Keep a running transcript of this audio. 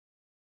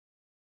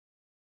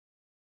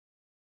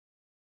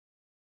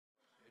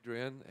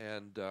Adrian,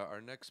 and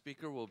our next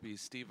speaker will be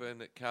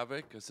Stephen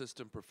Kavic,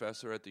 Assistant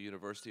Professor at the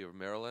University of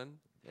Maryland,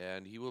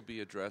 and he will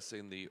be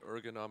addressing the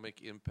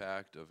ergonomic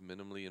impact of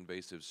minimally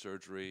invasive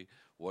surgery.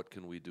 What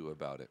can we do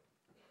about it?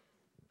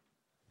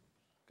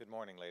 Good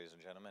morning, ladies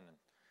and gentlemen, and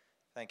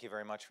thank you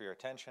very much for your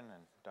attention,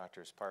 and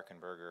Drs.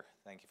 Parkenberger,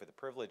 thank you for the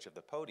privilege of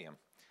the podium.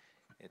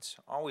 It's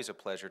always a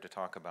pleasure to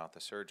talk about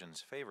the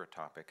surgeon's favorite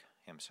topic,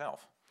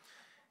 himself,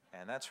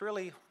 and that's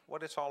really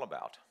what it's all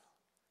about,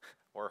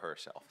 or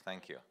herself.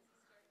 Thank you.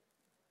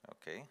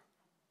 Okay.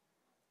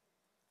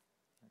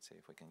 Let's see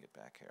if we can get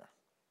back here.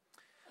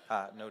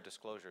 No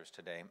disclosures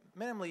today.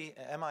 Minimally,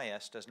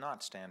 MIS does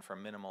not stand for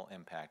minimal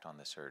impact on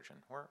the surgeon.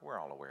 We're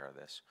all aware of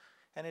this.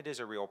 And it is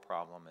a real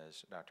problem,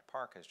 as Dr.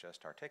 Park has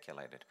just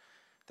articulated.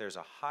 There's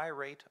a high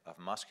rate of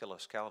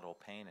musculoskeletal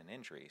pain and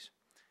injuries,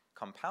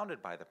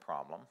 compounded by the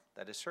problem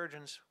that as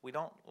surgeons, we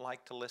don't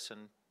like to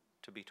listen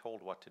to be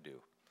told what to do.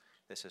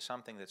 This is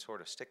something that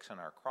sort of sticks in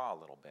our craw a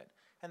little bit.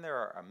 And there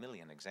are a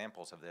million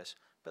examples of this,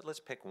 but let's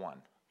pick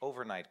one.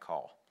 Overnight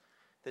call.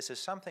 This is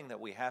something that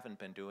we haven't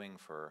been doing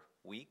for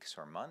weeks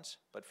or months,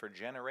 but for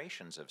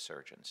generations of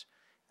surgeons,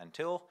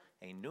 until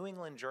a New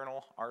England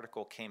Journal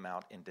article came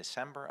out in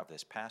December of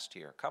this past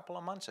year, a couple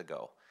of months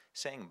ago,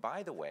 saying,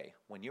 by the way,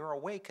 when you're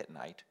awake at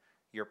night,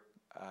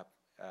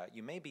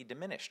 you may be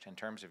diminished in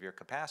terms of your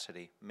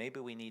capacity. Maybe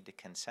we need to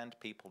consent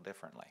people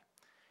differently.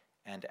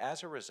 And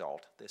as a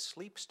result, this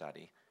sleep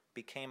study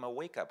became a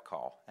wake-up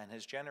call and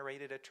has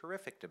generated a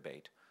terrific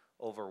debate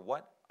over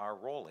what our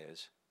role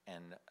is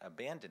in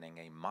abandoning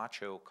a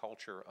macho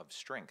culture of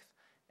strength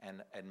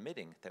and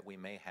admitting that we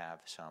may have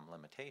some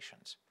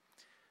limitations.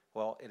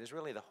 Well, it is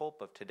really the hope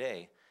of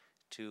today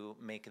to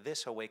make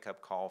this a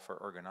wake-up call for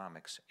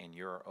ergonomics in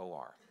your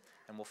OR.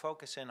 And we'll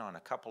focus in on a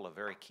couple of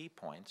very key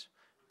points: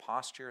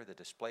 posture, the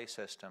display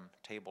system,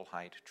 table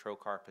height,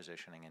 trocar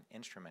positioning, and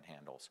instrument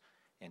handles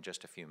in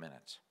just a few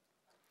minutes.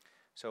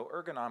 So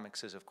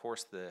ergonomics is, of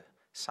course, the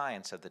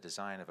science of the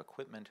design of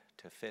equipment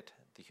to fit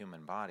the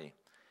human body,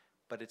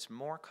 but it's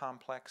more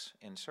complex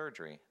in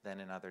surgery than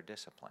in other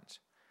disciplines,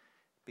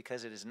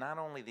 because it is not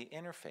only the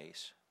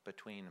interface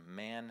between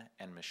man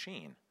and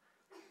machine,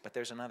 but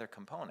there's another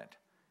component.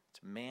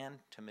 It's man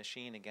to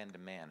machine, again to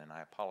man, and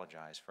I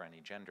apologize for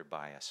any gender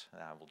bias.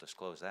 I will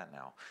disclose that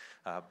now.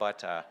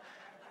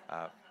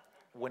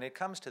 When it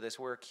comes to this,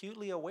 we're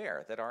acutely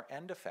aware that our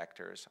end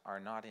effectors are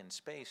not in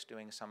space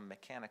doing some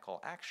mechanical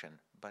action,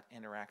 but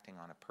interacting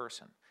on a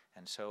person.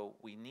 And so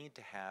we need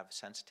to have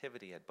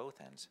sensitivity at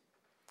both ends.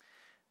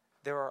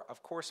 There are,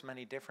 of course,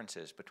 many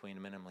differences between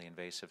minimally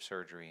invasive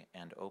surgery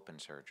and open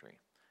surgery.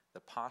 The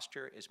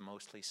posture is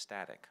mostly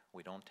static.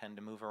 We don't tend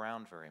to move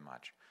around very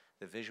much.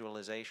 The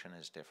visualization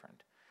is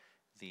different.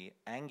 The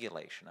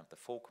angulation of the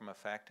fulcrum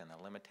effect and the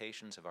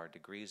limitations of our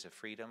degrees of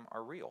freedom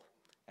are real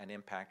and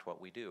impact what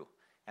we do.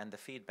 And the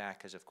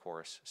feedback is, of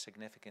course,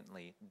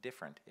 significantly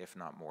different, if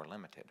not more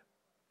limited.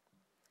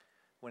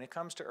 When it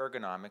comes to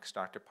ergonomics,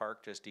 Dr.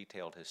 Park just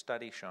detailed his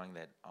study showing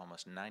that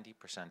almost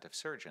 90% of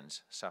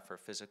surgeons suffer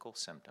physical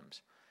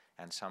symptoms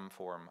and some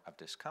form of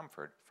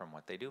discomfort from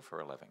what they do for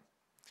a living.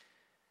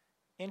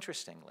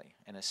 Interestingly,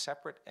 in a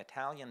separate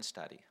Italian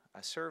study,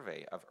 a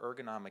survey of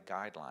ergonomic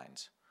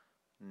guidelines,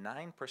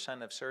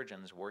 9% of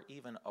surgeons were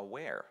even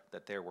aware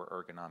that there were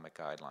ergonomic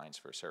guidelines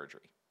for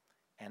surgery.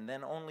 And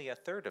then only a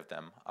third of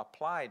them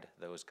applied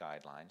those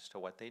guidelines to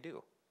what they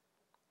do.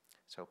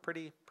 So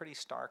pretty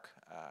stark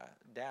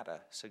data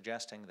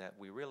suggesting that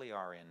we really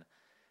are in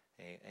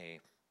a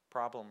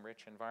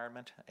problem-rich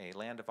environment, a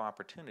land of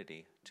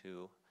opportunity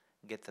to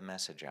get the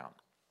message out.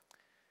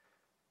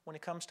 When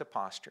it comes to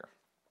posture,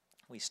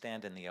 we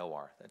stand in the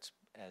OR. That's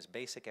as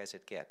basic as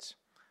it gets.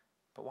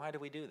 But why do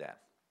we do that?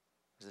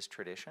 Is this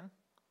tradition?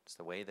 It's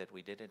the way that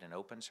we did it in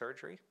open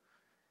surgery?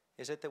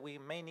 Is it that we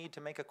may need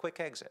to make a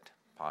quick exit?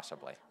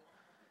 Possibly.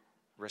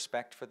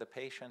 Respect for the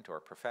patient or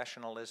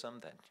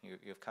professionalism, that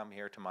you've come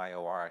here to my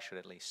OR, I should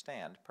at least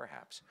stand,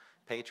 perhaps.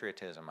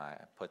 Patriotism, I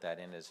put that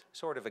in as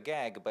sort of a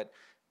gag, but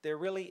there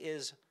really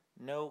is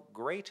no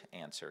great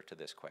answer to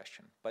this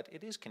question. But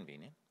it is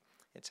convenient.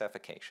 It's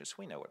efficacious.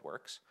 We know it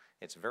works.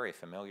 It's very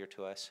familiar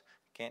to us.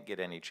 Can't get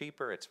any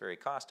cheaper. It's very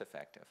cost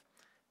effective.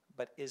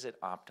 But is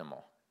it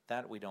optimal?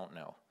 That we don't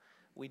know.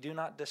 We do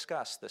not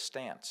discuss the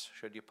stance.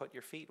 Should you put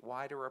your feet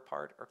wider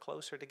apart or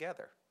closer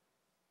together?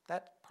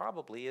 That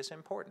probably is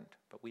important,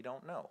 but we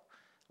don't know.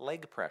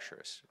 Leg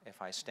pressures. If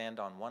I stand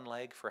on one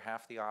leg for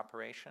half the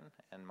operation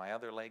and my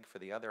other leg for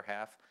the other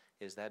half,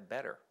 is that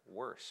better,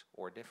 worse,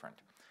 or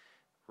different?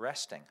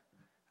 Resting.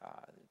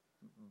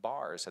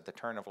 Bars at the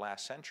turn of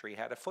last century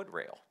had a foot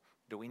rail.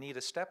 Do we need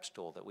a step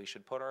stool that we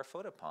should put our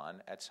foot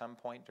upon at some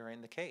point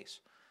during the case?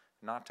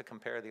 Not to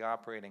compare the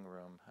operating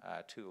room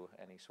to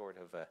any sort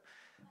of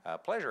a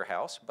pleasure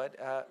house, but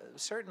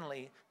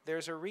certainly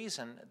there's a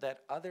reason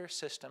that other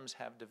systems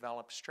have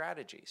developed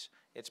strategies.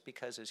 It's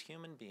because as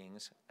human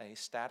beings, a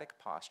static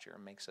posture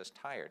makes us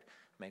tired,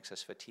 makes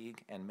us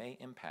fatigue, and may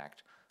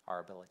impact our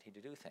ability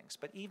to do things.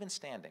 But even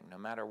standing, no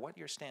matter what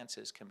your stance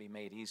is, can be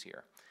made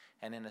easier.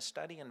 And in a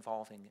study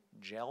involving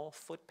gel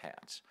foot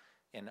pads,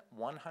 In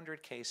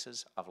 100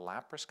 cases of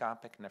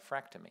laparoscopic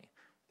nephrectomy,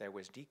 there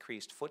was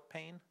decreased foot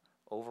pain,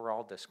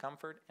 overall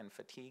discomfort, and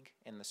fatigue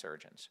in the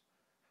surgeons.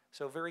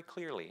 So very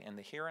clearly, in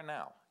the here and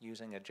now,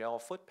 using a gel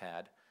foot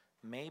pad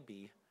may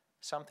be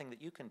something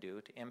that you can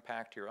do to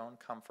impact your own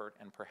comfort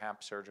and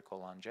perhaps surgical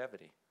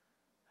longevity.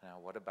 Now,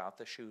 what about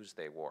the shoes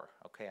they wore?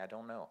 Okay, I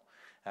don't know.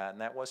 And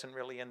that wasn't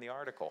really in the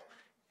article.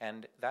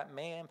 And that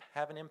may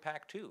have an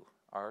impact too.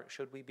 Or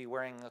should we be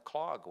wearing a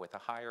clog with a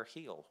higher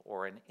heel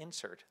or an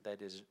insert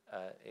that is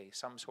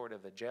some sort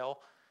of a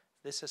gel?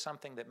 This is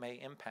something that may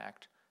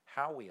impact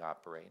how we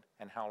operate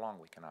and how long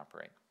we can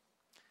operate.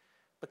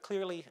 But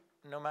clearly,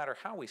 no matter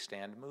how we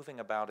stand, moving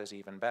about is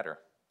even better.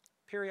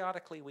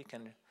 Periodically, we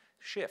can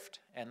shift,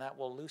 and that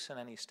will loosen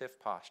any stiff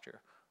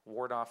posture,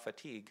 ward off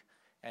fatigue,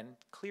 and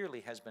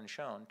clearly has been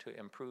shown to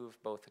improve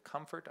both the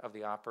comfort of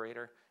the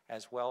operator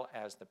as well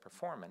as the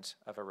performance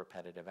of a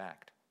repetitive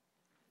act.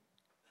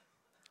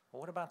 Well,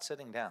 what about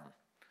sitting down?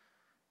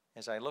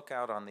 As I look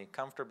out on the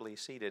comfortably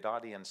seated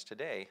audience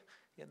today,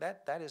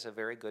 that is a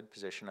very good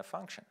position of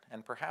function,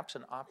 and perhaps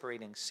an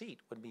operating seat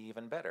would be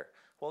even better.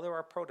 Well, there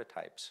are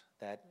prototypes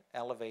that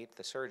elevate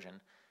the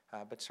surgeon,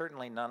 but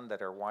certainly none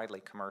that are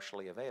widely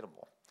commercially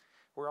available.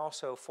 We're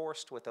also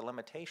forced with the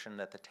limitation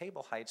that the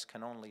table heights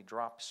can only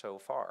drop so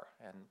far,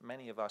 and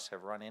many of us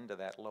have run into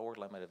that lower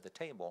limit of the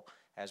table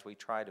as we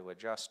try to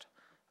adjust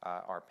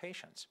our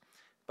patients.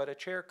 But a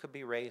chair could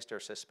be raised or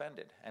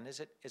suspended, and is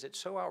it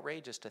so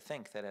outrageous to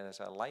think that as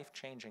a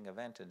life-changing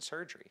event in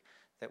surgery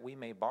that we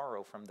may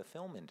borrow from the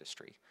film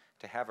industry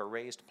to have a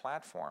raised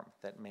platform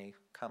that may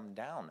come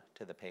down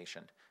to the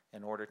patient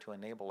in order to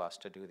enable us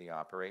to do the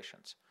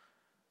operations?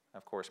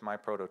 Of course, my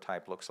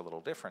prototype looks a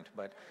little different,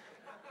 but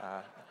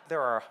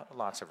there are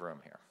lots of room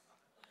here.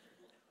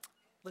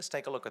 Let's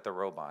take a look at the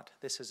robot.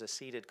 This is a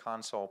seated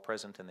console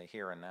present in the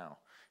here and now.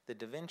 The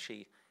Da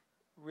Vinci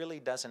really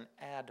doesn't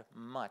add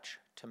much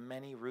to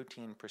many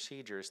routine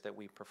procedures that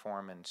we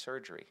perform in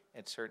surgery.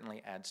 It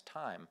certainly adds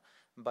time,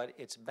 but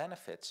its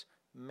benefits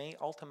may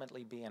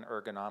ultimately be in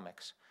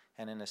ergonomics.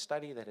 And in a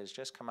study that has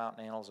just come out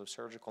in Annals of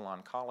Surgical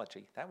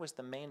Oncology, that was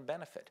the main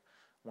benefit.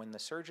 When the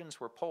surgeons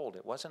were polled,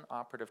 it wasn't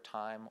operative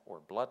time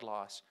or blood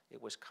loss,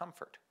 it was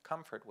comfort.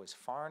 Comfort was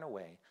far and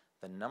away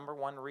the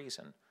 #1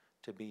 reason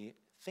to be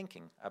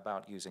thinking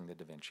about using the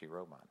Da Vinci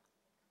robot.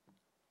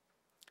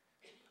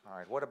 All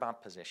right, what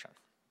about position?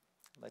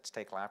 Let's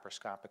take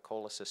laparoscopic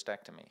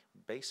cholecystectomy,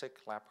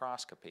 basic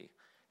laparoscopy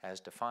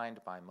as defined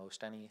by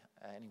most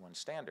anyone's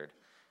standard.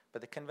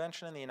 But the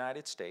convention in the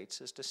United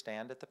States is to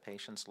stand at the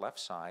patient's left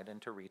side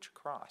and to reach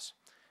across,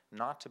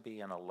 not to be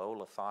in a low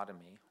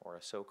lithotomy or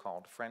a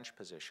so-called French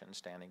position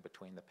standing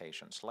between the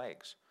patient's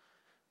legs.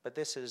 But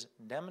this is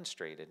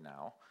demonstrated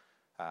now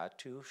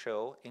to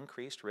show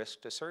increased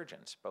risk to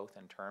surgeons, both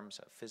in terms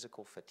of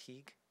physical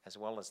fatigue as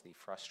well as the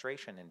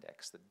frustration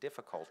index, the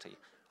difficulty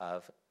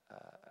of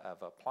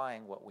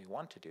applying what we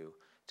want to do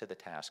to the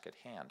task at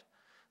hand.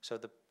 So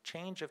the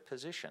change of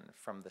position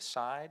from the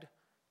side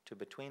to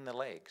between the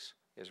legs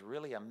is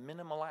really a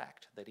minimal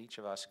act that each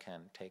of us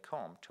can take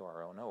home to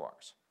our own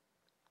ORs.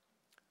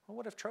 Well,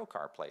 what of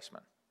trocar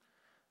placement?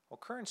 Well,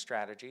 current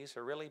strategies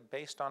are really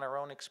based on our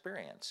own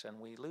experience, and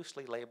we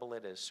loosely label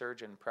it as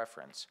surgeon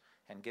preference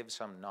and give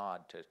some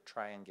nod to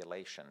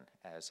triangulation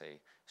as a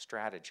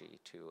strategy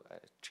to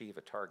achieve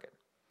a target.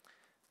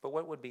 But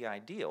what would be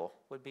ideal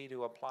would be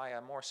to apply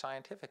a more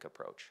scientific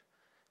approach,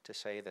 to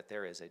say that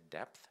there is a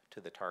depth to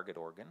the target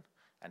organ,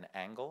 an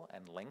angle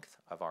and length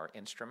of our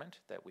instrument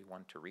that we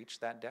want to reach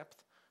that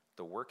depth,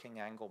 the working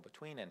angle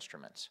between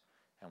instruments.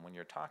 And when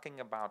you're talking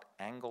about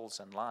angles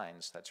and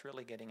lines, that's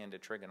really getting into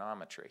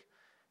trigonometry.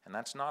 And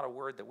that's not a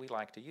word that we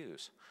like to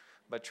use.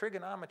 But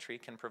trigonometry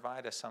can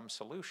provide us some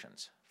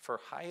solutions. For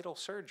hiatal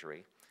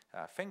surgery,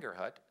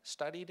 Fingerhut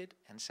studied it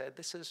and said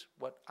this is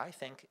what I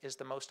think is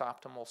the most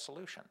optimal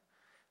solution.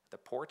 The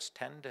ports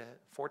 10 to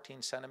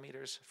 14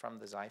 centimeters from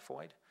the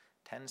xiphoid,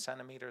 10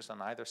 centimeters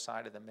on either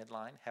side of the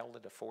midline, held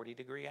at a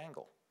 40-degree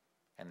angle.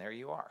 And there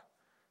you are.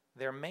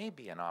 There may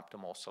be an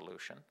optimal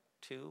solution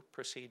to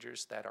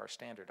procedures that are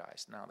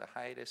standardized. Now, the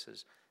hiatus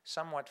is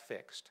somewhat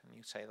fixed, and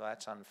you say, well,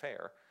 that's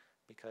unfair,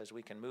 because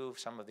we can move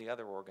some of the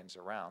other organs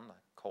around, the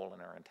colon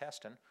or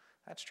intestine.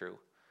 That's true.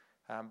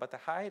 But the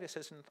hiatus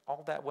isn't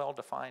all that well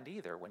defined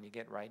either when you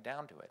get right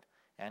down to it,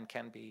 and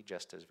can be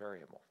just as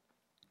variable.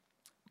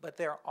 But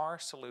there are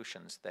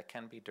solutions that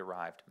can be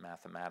derived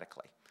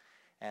mathematically.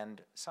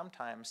 And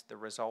sometimes the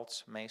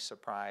results may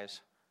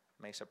surprise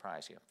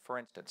you. For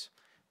instance,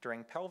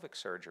 during pelvic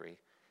surgery,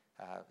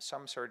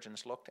 some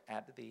surgeons looked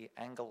at the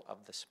angle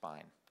of the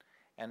spine.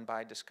 And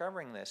by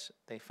discovering this,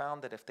 they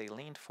found that if they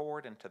leaned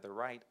forward and to the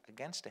right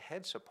against a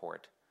head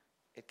support,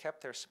 it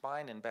kept their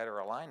spine in better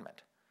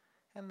alignment.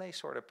 And they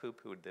sort of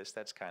poo-pooed this.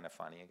 That's kind of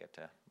funny. I get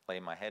to lay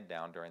my head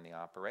down during the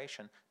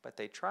operation. But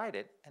they tried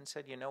it and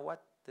said, you know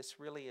what? This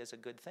really is a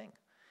good thing.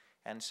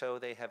 And so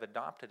they have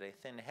adopted a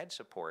thin head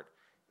support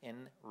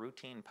in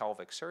routine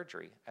pelvic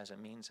surgery as a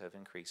means of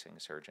increasing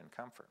surgeon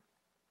comfort.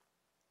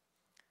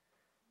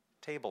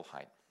 Table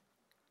height.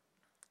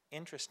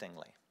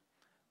 Interestingly,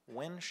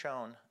 when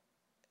shown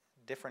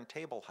different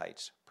table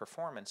heights,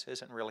 performance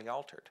isn't really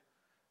altered.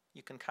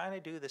 You can kind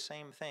of do the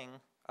same thing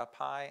up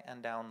high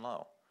and down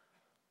low,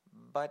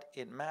 but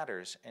it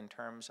matters in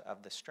terms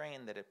of the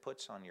strain that it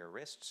puts on your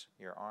wrists,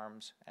 your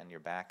arms, and your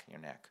back, your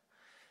neck.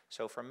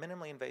 So for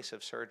minimally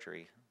invasive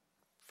surgery,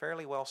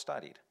 fairly well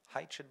studied,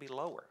 height should be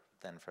lower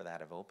than for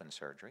that of open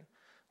surgery,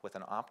 with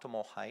an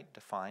optimal height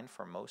defined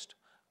for most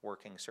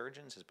working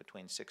surgeons is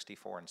between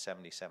 64 and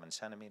 77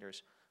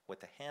 centimeters, with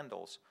the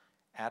handles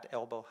at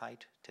elbow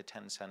height to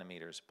 10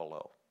 centimeters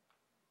below.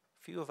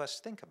 Few of us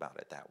think about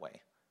it that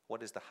way.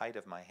 What is the height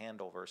of my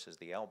handle versus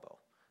the elbow?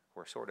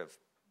 We're sort of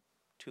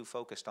too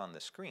focused on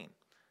the screen.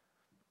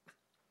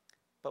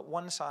 But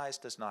one size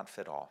does not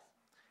fit all.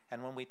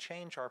 And when we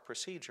change our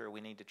procedure,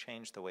 we need to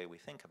change the way we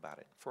think about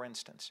it. For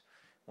instance,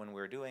 when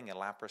we're doing a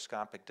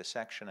laparoscopic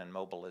dissection and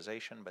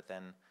mobilization, but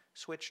then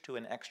switch to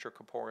an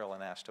extracorporeal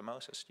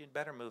anastomosis, you'd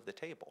better move the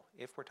table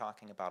if we're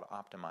talking about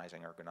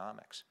optimizing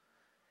ergonomics.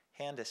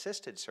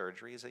 Hand-assisted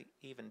surgery is an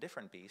even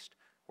different beast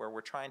where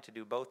we're trying to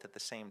do both at the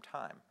same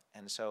time.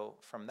 And so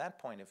from that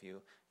point of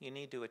view, you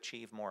need to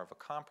achieve more of a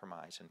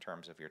compromise in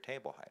terms of your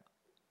table height.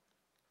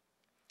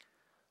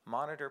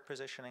 Monitor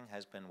positioning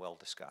has been well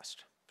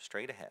discussed.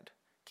 Straight ahead,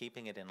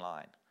 keeping it in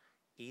line.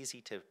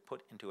 Easy to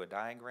put into a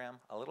diagram,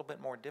 a little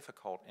bit more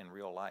difficult in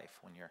real life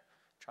when you're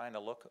trying to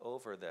look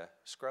over the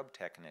scrub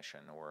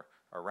technician or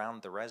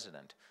around the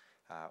resident,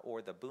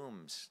 or the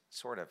booms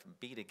sort of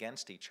beat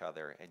against each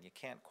other and you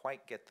can't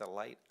quite get the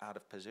light out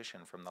of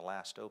position from the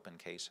last open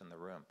case in the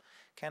room.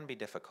 Can be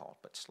difficult,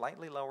 but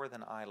slightly lower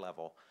than eye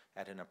level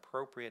at an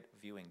appropriate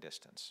viewing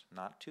distance.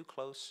 Not too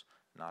close,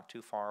 not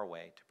too far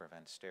away to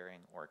prevent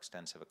staring or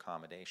extensive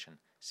accommodation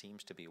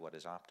seems to be what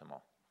is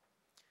optimal.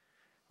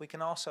 We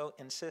can also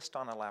insist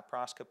on a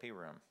laparoscopy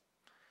room.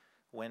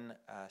 When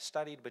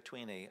studied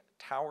between a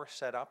tower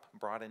setup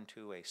brought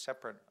into a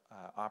separate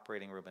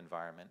operating room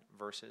environment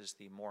versus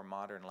the more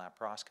modern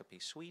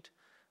laparoscopy suite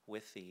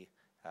with the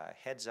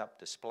heads-up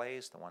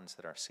displays, the ones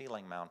that are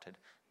ceiling mounted,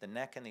 the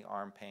neck and the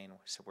arm pain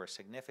were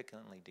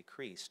significantly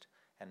decreased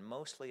and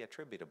mostly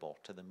attributable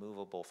to the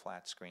movable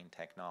flat screen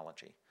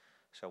technology.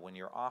 So when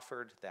you're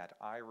offered that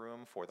eye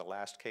room for the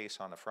last case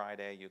on a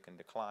Friday, you can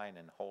decline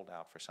and hold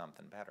out for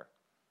something better.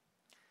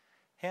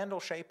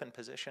 Handle shape and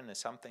position is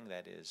something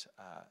that is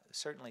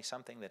certainly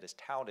something that is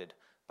touted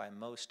by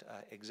most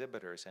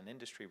exhibitors and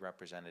industry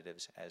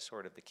representatives as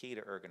sort of the key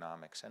to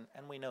ergonomics,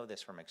 and we know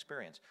this from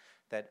experience,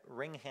 that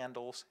ring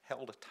handles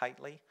held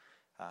tightly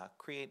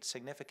create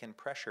significant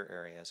pressure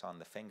areas on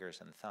the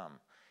fingers and thumb.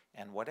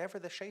 And whatever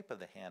the shape of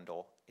the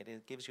handle,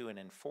 it gives you an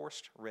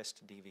enforced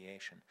wrist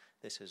deviation.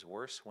 This is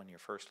worse when you're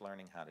first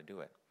learning how to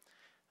do it.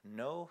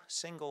 No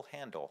single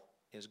handle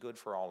is good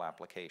for all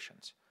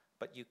applications,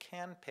 but you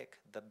can pick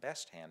the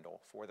best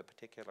handle for the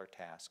particular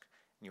task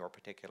in your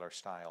particular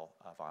style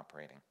of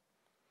operating.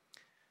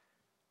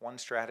 One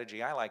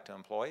strategy I like to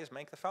employ is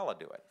make the fella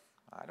do it.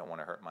 I don't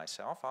want to hurt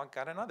myself. I've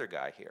got another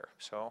guy here,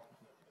 so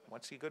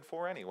what's he good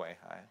for anyway?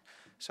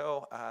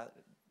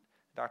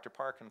 Dr.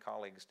 Park and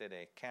colleagues did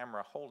a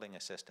camera holding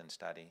assistant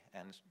study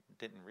and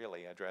didn't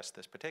really address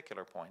this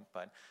particular point,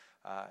 but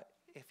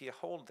if you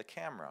hold the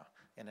camera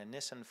in a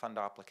Nissen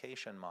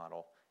fundoplication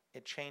model,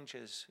 it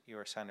changes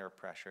your center of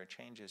pressure, it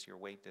changes your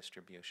weight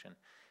distribution.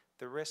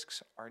 The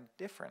risks are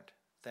different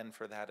than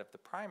for that of the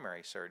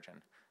primary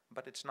surgeon,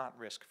 but it's not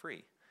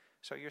risk-free.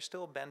 So you're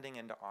still bending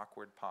into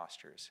awkward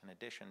postures. In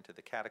addition to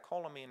the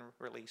catecholamine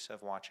release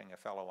of watching a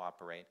fellow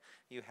operate,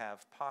 you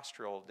have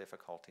postural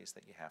difficulties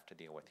that you have to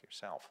deal with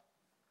yourself.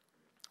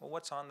 Well,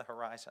 what's on the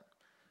horizon?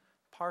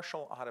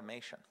 Partial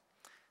automation.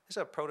 This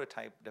is a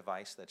prototype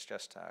device that's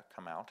just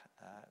come out.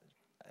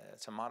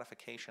 It's a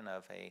modification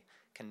of a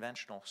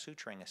conventional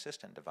suturing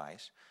assistant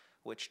device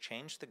which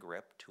changed the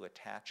grip to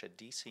attach a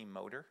DC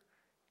motor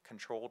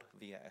controlled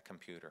via a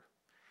computer.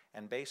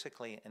 And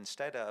basically,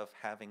 instead of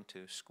having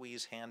to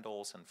squeeze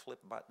handles and flip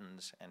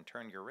buttons and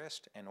turn your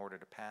wrist in order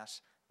to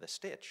pass the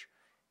stitch,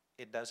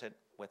 it does it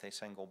with a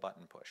single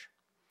button push.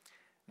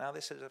 Now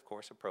this is of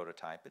course a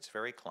prototype. It's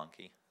very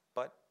clunky,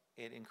 but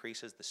it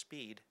increases the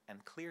speed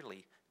and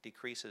clearly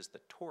decreases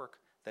the torque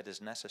that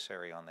is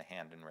necessary on the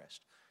hand and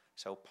wrist.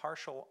 So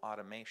partial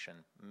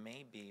automation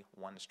may be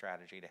one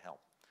strategy to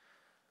help.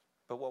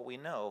 But what we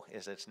know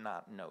is it's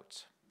not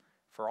notes.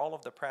 For all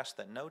of the press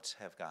that notes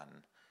have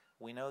gotten,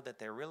 we know that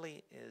there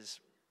really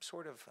is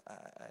sort of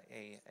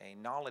a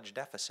knowledge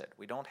deficit.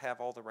 We don't have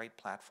all the right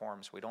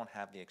platforms, we don't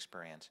have the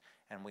experience,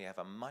 and we have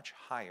a much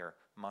higher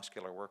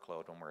muscular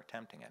workload when we're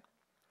attempting it.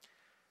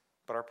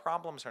 But our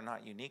problems are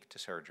not unique to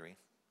surgery.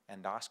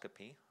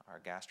 Endoscopy,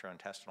 our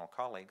gastrointestinal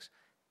colleagues,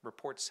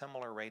 report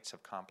similar rates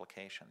of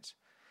complications.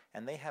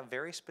 And they have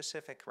very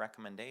specific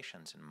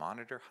recommendations in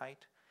monitor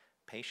height,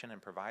 patient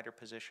and provider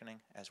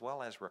positioning, as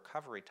well as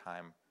recovery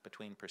time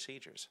between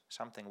procedures,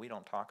 something we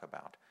don't talk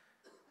about.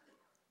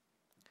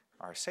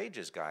 Our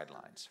SAGES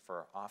guidelines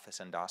for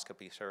office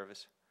endoscopy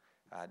service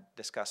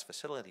discuss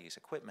facilities,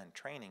 equipment,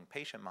 training,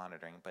 patient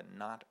monitoring, but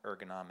not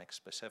ergonomics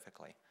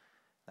specifically.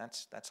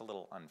 That's a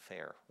little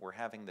unfair. We're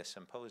having this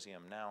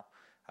symposium now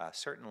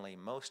Certainly,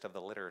 most of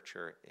the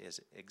literature is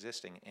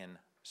existing in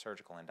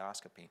surgical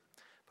endoscopy.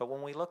 But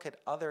when we look at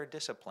other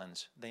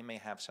disciplines, they may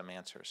have some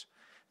answers.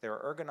 There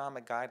are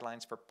ergonomic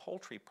guidelines for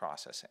poultry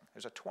processing.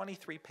 There's a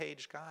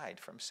 23-page guide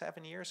from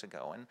 7 years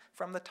ago, and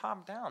from the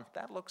top down,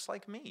 that looks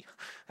like me.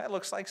 That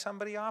looks like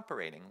somebody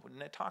operating.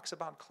 And it talks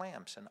about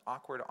clamps and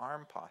awkward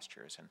arm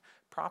postures and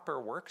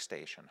proper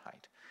workstation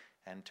height,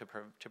 and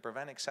to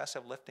prevent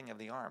excessive lifting of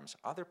the arms.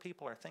 Other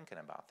people are thinking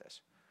about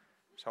this.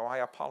 So I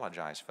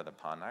apologize for the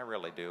pun, I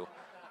really do,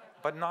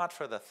 but not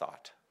for the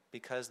thought.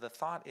 Because the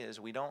thought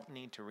is we don't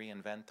need to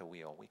reinvent the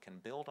wheel. We can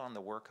build on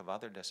the work of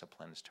other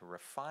disciplines to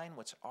refine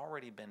what's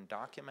already been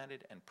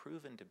documented and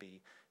proven to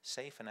be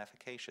safe and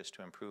efficacious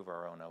to improve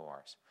our own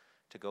ORs.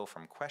 To go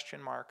from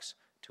question marks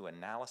to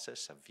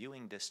analysis of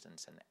viewing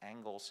distance and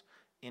angles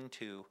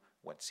into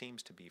what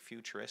seems to be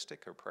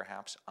futuristic or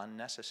perhaps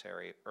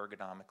unnecessary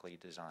ergonomically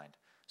designed.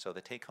 So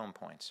the take-home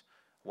points.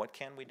 What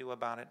can we do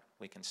about it?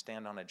 We can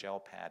stand on a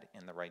gel pad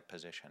in the right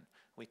position.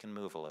 We can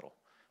move a little.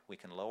 We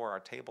can lower our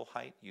table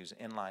height, use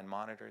inline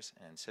monitors,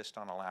 and insist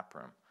on a lap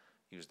room.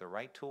 Use the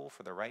right tool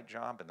for the right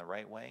job in the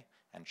right way,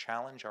 and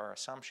challenge our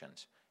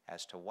assumptions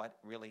as to what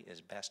really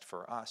is best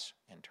for us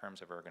in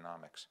terms of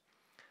ergonomics.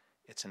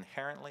 It's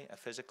inherently a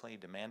physically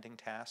demanding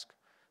task,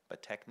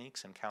 but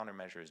techniques and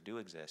countermeasures do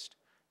exist,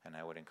 and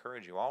I would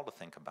encourage you all to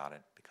think about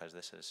it because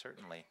this is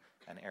certainly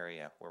an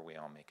area where we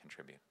all may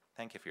contribute.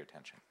 Thank you for your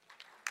attention.